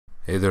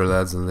Hey there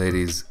lads and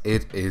ladies,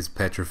 it is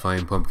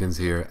Petrifying Pumpkins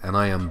here, and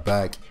I am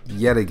back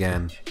yet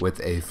again with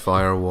a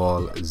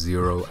Firewall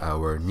Zero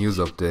Hour news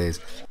update,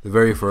 the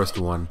very first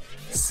one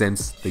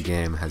since the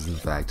game has in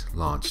fact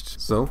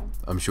launched. So,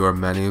 I'm sure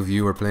many of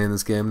you are playing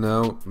this game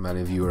now, many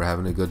of you are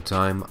having a good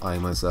time. I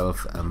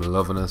myself am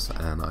loving it,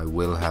 and I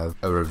will have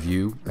a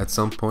review at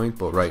some point,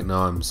 but right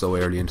now I'm so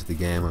early into the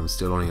game, I'm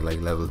still only like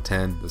level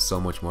 10, there's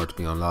so much more to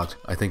be unlocked.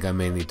 I think I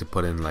may need to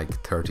put in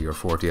like 30 or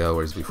 40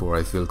 hours before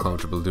I feel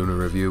comfortable doing a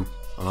review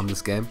on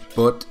this game,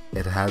 but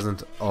it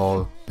hasn't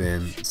all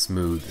been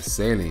smooth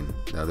sailing.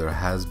 Now there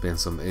has been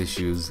some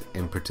issues,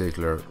 in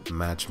particular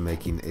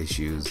matchmaking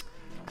issues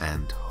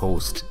and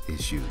host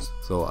issues.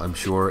 So I'm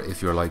sure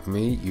if you're like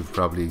me, you've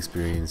probably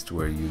experienced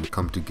where you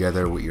come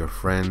together with your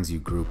friends, you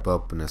group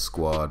up in a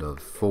squad of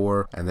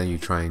 4, and then you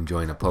try and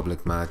join a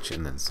public match,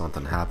 and then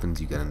something happens,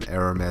 you get an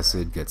error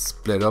message, get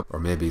split up, or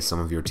maybe some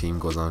of your team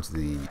goes onto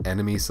the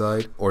enemy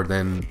side, or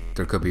then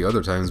there could be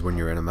other times when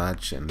you're in a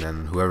match and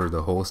then whoever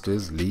the host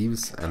is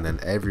leaves and then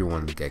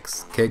everyone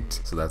gets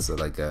kicked. So that's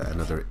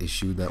another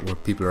issue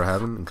that people are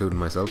having, including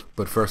myself.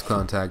 But First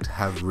Contact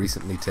have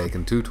recently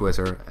taken to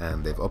Twitter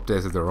and they've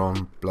updated their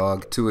own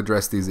blog to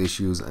address these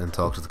issues and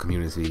talk to the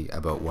community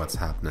about what's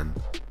happening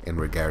in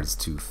regards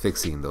to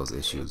fixing those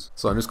issues.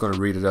 So I'm just going to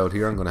read it out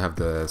here. I'm going to have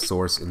the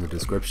source in the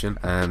description,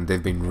 and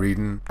they've been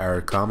reading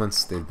our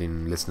comments, they've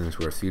been listening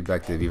to our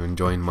feedback, they've even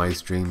joined my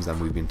streams and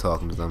we've been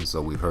talking to them,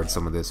 so we've heard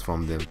some of this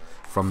from them,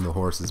 from the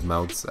horse's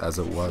mouths as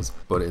it was.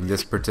 But in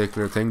this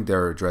particular thing,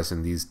 they're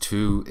addressing these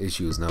 2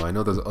 issues. Now I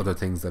know there's other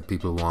things that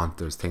people want,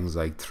 there's things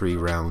like 3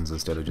 rounds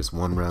instead of just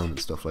 1 round and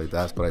stuff like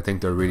that, but I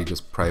think they're really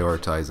just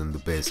prioritizing the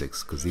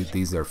basics, because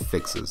these are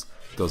fixes.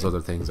 Those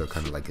other things are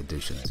kind of like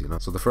additions, you know.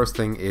 So the first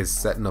thing is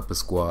setting up a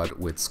squad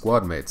with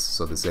squad mates.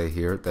 So they say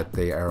here that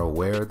they are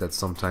aware that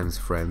sometimes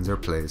friends are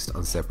placed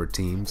on separate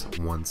teams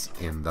once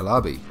in the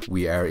lobby.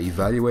 We are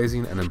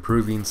evaluating and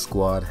improving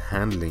squad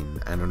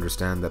handling and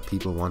understand that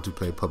people want to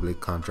play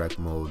public contract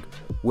mode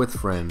with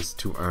friends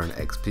to earn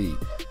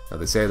XP. Now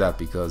they say that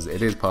because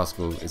it is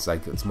possible,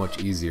 it's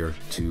much easier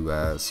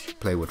to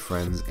play with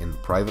friends in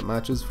private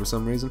matches for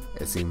some reason.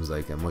 It seems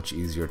like a much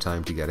easier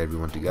time to get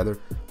everyone together,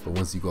 but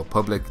once you go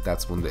public,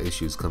 that's when the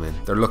issues come in.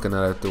 They're looking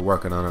at it, they're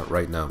working on it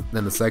right now.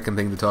 Then the second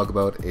thing to talk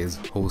about is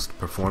host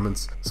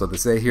performance. So they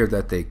say here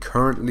that they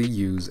currently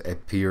use a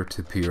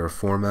peer-to-peer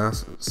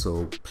format,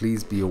 so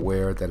please be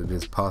aware that it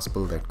is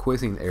possible that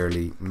quitting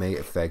early may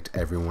affect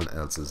everyone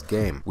else's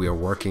game. We are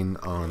working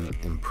on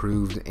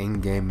improved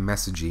in-game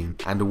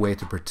messaging and a way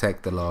to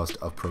protect the loss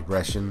of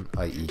progression,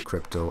 i.e.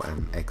 crypto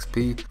and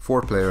XP,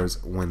 for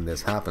players when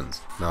this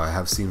happens. Now I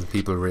have seen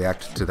people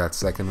react to that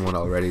second one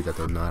already, that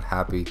they're not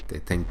happy. They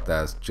think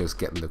that just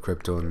getting the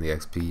crypto and the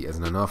XP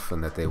isn't enough,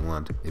 and that they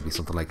want maybe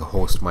something like a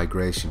host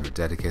migration or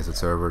dedicated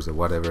servers or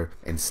whatever.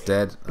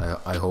 Instead,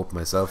 I hope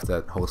myself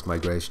that host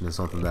migration is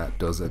something that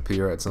does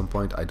appear at some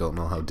point. I don't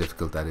know how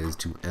difficult that is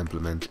to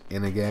implement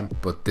in a game,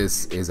 but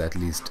this is at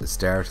least a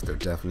start. They're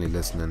definitely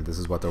listening. This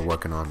is what they're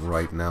working on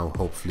right now.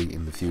 Hopefully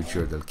in the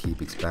future they'll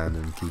keep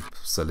expanding and keep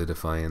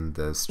solidifying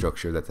the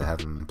structure that they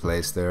have in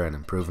place there and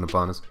improving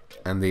upon it.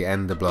 And they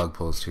end the blog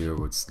post here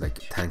with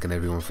like thanking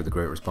everyone for the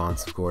great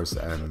response, of course,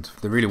 and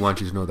they really want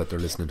you to know that they're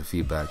listening to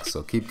feedback,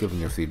 so keep giving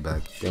your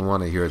feedback. They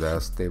want to hear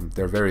that.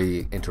 They're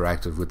very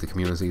interactive with the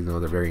community, you know,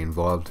 they're very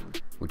involved,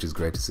 which is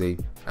great to see.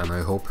 And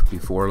I hope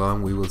before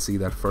long we will see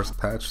that first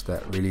patch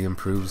that really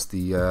improves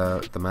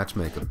the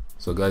matchmaking.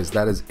 So guys,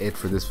 that is it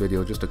for this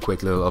video. Just a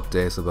quick little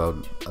update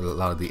about a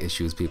lot of the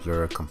issues people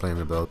are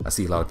complaining about. I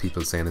see a lot of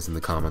people saying this in the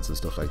comments and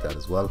stuff like that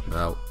as well.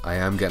 Now I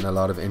am getting a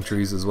lot of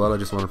entries as well. I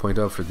just want to point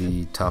out for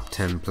the top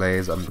 10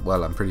 plays,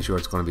 I'm pretty sure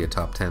it's going to be a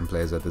top 10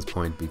 plays at this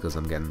point, because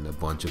I'm getting a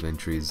bunch of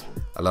entries.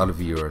 A lot of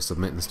you are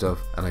submitting stuff,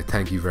 and I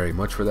thank you very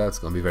much for that. It's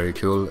going to be very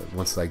cool.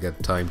 Once I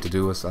get time to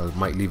do it, I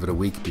might leave it a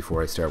week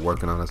before I start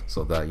working on it,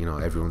 so that, you know,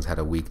 everyone's had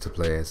a week to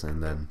play it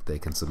and then they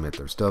can submit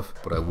their stuff.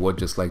 But I would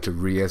just like to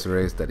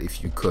reiterate that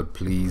if you could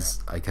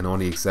please, I can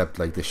only accept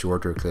like the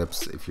shorter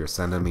clips. If you're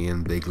sending me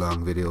in big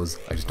long videos,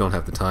 I just don't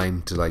have the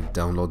time to like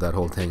download that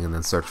whole thing and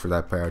then search for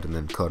that part and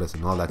then cut it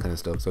and all that kind of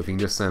stuff. So if you can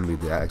just send me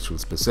the actual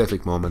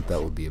specific moment,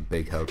 that would be a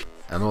big help.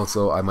 And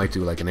also I might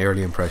do like an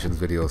early impressions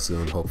video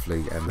soon,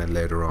 hopefully, and then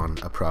later on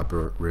a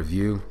proper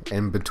review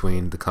in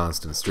between the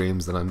constant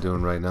streams that I'm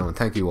doing right now. And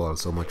thank you all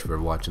so much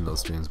for watching those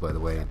streams, by the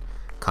way, and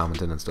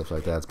commenting and stuff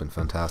like that. It's been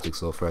fantastic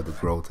so far. The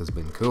growth has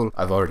been cool.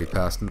 I've already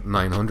passed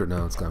 900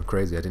 now. It's gone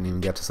crazy. I didn't even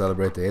get to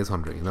celebrate the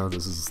 800, you know.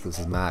 This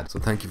is mad. So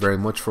thank you very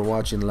much for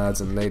watching, lads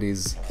and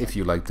ladies. If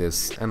you like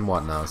this and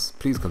whatnot,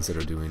 please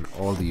consider doing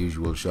all the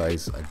usual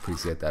shies. I'd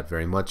appreciate that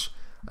very much,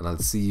 and I'll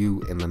see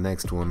you in the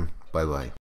next one. Bye bye.